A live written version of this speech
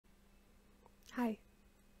Hi.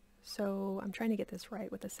 So I'm trying to get this right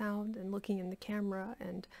with the sound and looking in the camera,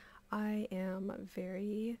 and I am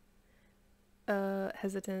very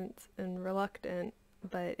hesitant and reluctant,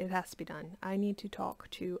 but it has to be done. I need to talk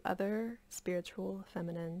to other spiritual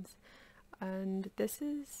feminines, and this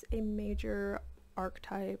is a major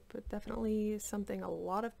archetype, definitely something a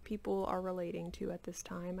lot of people are relating to at this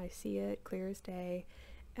time. I see it clear as day,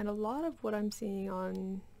 and a lot of what I'm seeing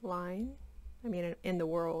online, I mean, in the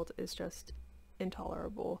world, is just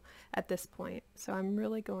intolerable at this point. So I'm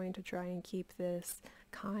really going to try and keep this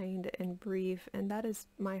kind and brief, and that is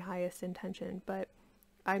my highest intention. But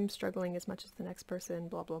I'm struggling as much as the next person,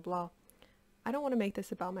 blah, blah, blah. I don't want to make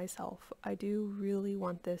this about myself. I do really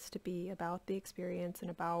want this to be about the experience and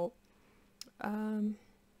about um,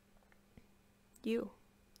 you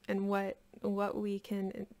and what we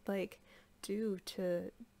can like do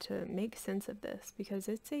to make sense of this, because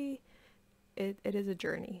it is a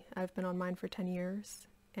journey. I've been on mine for 10 years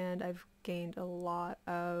and I've gained a lot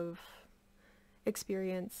of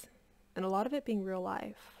experience, and a lot of it being real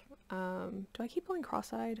life. Do I keep going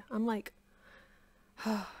cross-eyed? I'm like,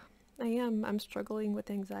 I am. I'm struggling with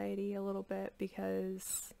anxiety a little bit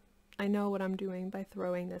because I know what I'm doing by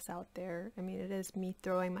throwing this out there. I mean, it is me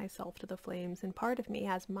throwing myself to the flames, and part of me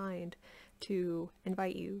has mind to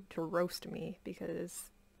invite you to roast me because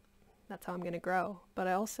that's how I'm going to grow. But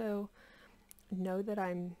I also know that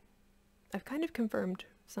I've kind of confirmed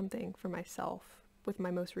something for myself with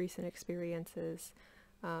my most recent experiences.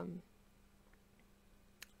 Um,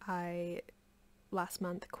 I last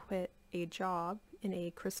month quit a job in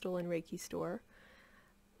a crystal and Reiki store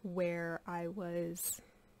where I was,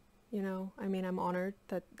 I mean, I'm honored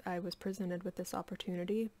that I was presented with this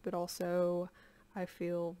opportunity, but also I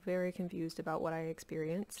feel very confused about what I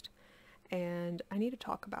experienced, and I need to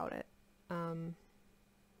talk about it. Um,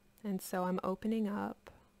 and so I'm opening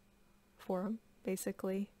up forum,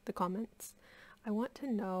 basically, the comments. I want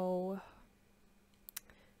to know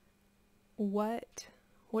what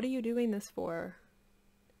are you doing this for?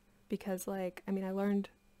 Because like, I mean, I learned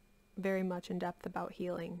very much in depth about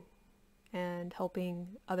healing and helping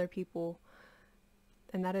other people,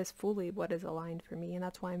 and that is fully what is aligned for me, and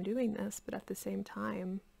that's why I'm doing this. But at the same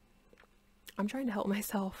time, I'm trying to help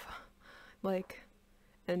myself. Like,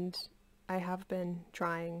 and I have been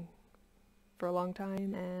trying for a long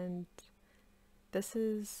time, and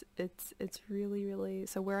it's really,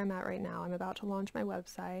 so where I'm at right now, I'm about to launch my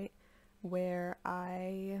website where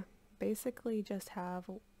I basically just have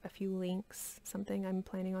a few links. Something I'm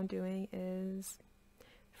planning on doing is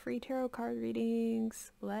free tarot card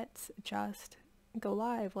readings. Let's just go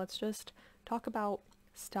live. Let's just talk about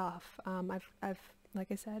stuff. I've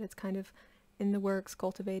like I said, it's kind of in the works,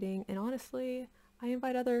 cultivating, and honestly, I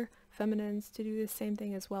invite other feminines to do the same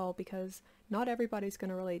thing as well, because not everybody's going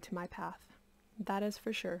to relate to my path. That is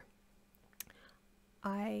for sure.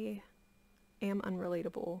 I am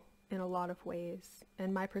unrelatable in a lot of ways,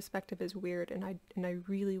 and my perspective is weird, and I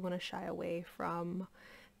really want to shy away from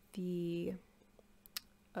the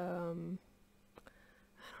I don't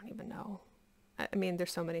even know. I mean,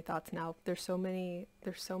 there's so many thoughts now. There's so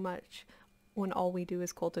much when all we do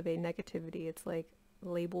is cultivate negativity. It's like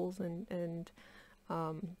labels and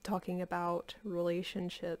talking about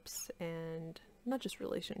relationships, and not just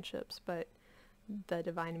relationships, but the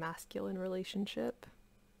divine masculine relationship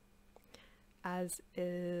as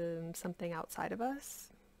something outside of us,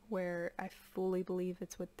 where I fully believe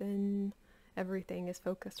it's within. Everything is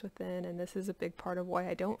focused within, and this is a big part of why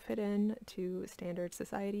I don't fit in to standard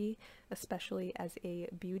society, especially as a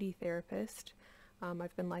beauty therapist.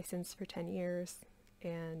 I've been licensed for 10 years,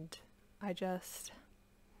 and I just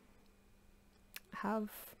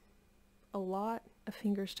have a lot of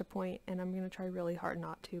fingers to point, and I'm going to try really hard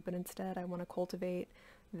not to, but instead I want to cultivate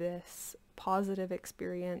this positive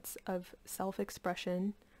experience of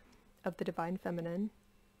self-expression of the divine feminine,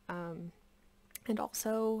 and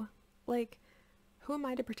also, like, who am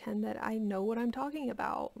I to pretend that I know what I'm talking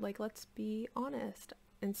about? Like, let's be honest.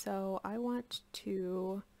 And so I want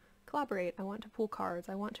to collaborate. I want to pull cards.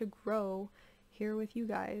 I want to grow here with you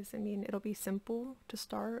guys. I mean, it'll be simple to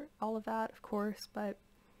start all of that, of course, but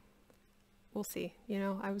we'll see.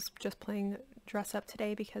 I was just playing dress up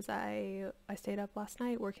today because I stayed up last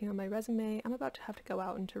night working on my resume. I'm about to have to go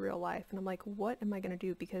out into real life, and I'm like, what am I going to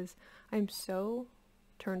do? Because I'm so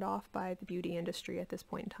turned off by the beauty industry at this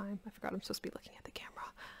point in time. I forgot I'm supposed to be looking at the camera.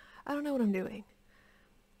 I don't know what I'm doing.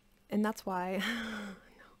 And that's why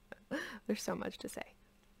there's so much to say.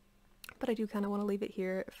 But I do kind of want to leave it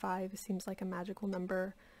here. 5 seems like a magical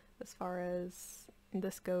number as far as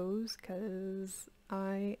this goes, because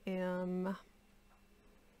I am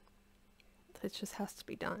it just has to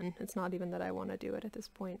be done. It's not even that I want to do it at this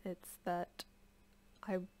point. It's that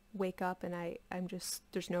I wake up and I'm just,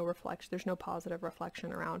 there's no reflection, there's no positive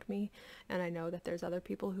reflection around me. And I know that there's other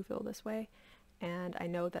people who feel this way. And I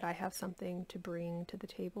know that I have something to bring to the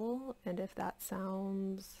table. And if that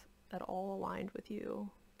sounds at all aligned with you,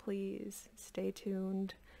 please stay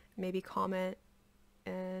tuned, maybe comment.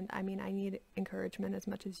 And I mean, I need encouragement as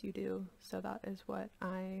much as you do. So that is what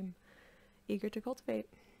I'm eager to cultivate.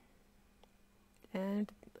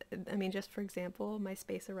 And I mean, just for example, my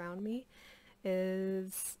space around me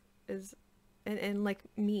is and like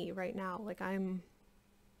me right now, like I'm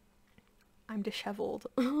disheveled.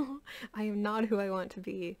 I am not who I want to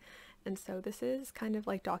be. And so this is kind of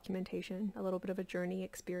like documentation, a little bit of a journey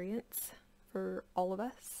experience for all of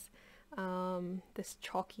us. This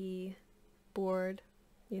chalky board,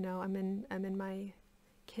 you know, I'm in my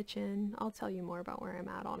kitchen. I'll tell you more about where I'm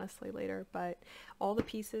at honestly later, but all the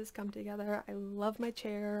pieces come together. I love my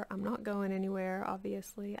chair. I'm not going anywhere,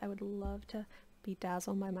 obviously. I would love to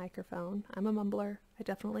bedazzle my microphone. I'm a mumbler. I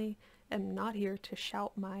definitely am not here to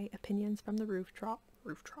shout my opinions from the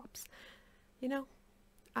rooftops. You know,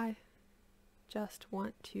 I just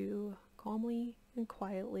want to calmly and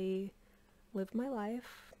quietly live my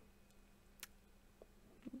life.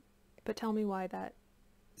 But tell me why that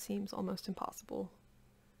seems almost impossible.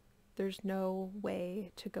 There's no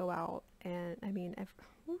way to go out and, I mean,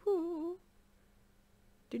 do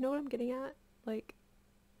you know what I'm getting at? Like,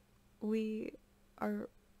 we are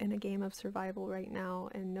in a game of survival right now,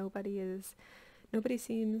 and nobody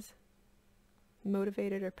seems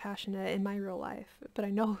motivated or passionate in my real life, but I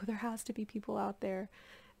know there has to be people out there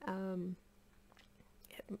and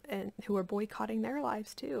who are boycotting their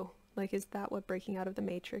lives too. Like, is that what breaking out of the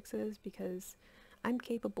matrix is? Because I'm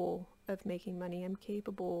capable of making money. I'm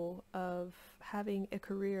capable of having a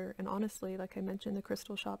career. And honestly, like I mentioned, the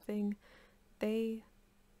crystal shop thing, they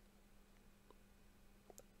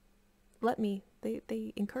let me,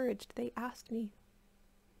 they encouraged, they asked me,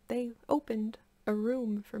 they opened a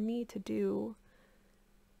room for me to do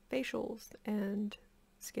facials and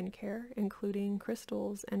skincare, including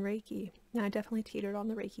crystals and Reiki. Now I definitely teetered on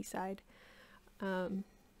the Reiki side.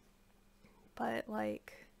 But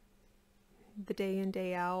like the day in,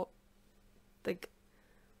 day out, like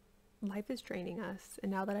life is draining us.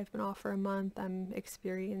 And now that I've been off for a month, I'm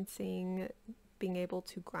experiencing being able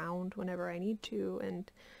to ground whenever I need to.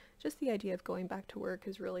 And just the idea of going back to work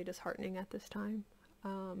is really disheartening at this time.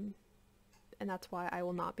 And that's why I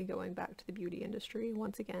will not be going back to the beauty industry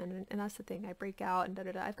once again. And that's the thing, I break out and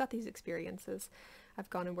da-da-da. I've got these experiences.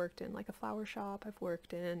 I've gone and worked in like a flower shop. I've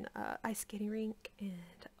worked in a ice skating rink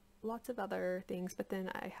and lots of other things, but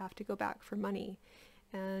then I have to go back for money.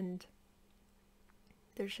 And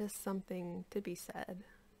there's just something to be said.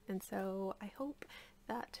 And so I hope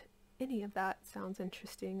that any of that sounds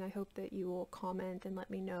interesting. I hope that you will comment and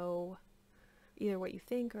let me know either what you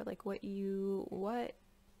think or like what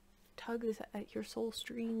tugs at your soul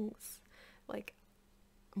strings. Like,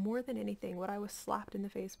 more than anything, what I was slapped in the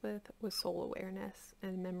face with was soul awareness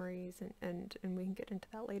and memories, and we can get into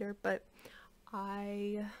that later, but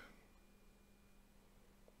I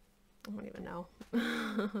don't even know.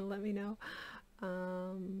 Let me know.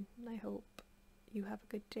 I hope you have a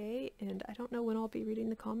good day, and I don't know when I'll be reading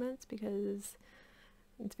the comments because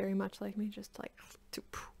it's very much like me, just like,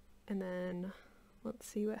 and then let's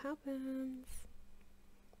see what happens.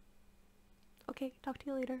 Okay, talk to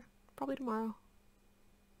you later. Probably tomorrow.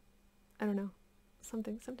 I don't know.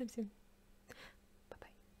 Sometime soon.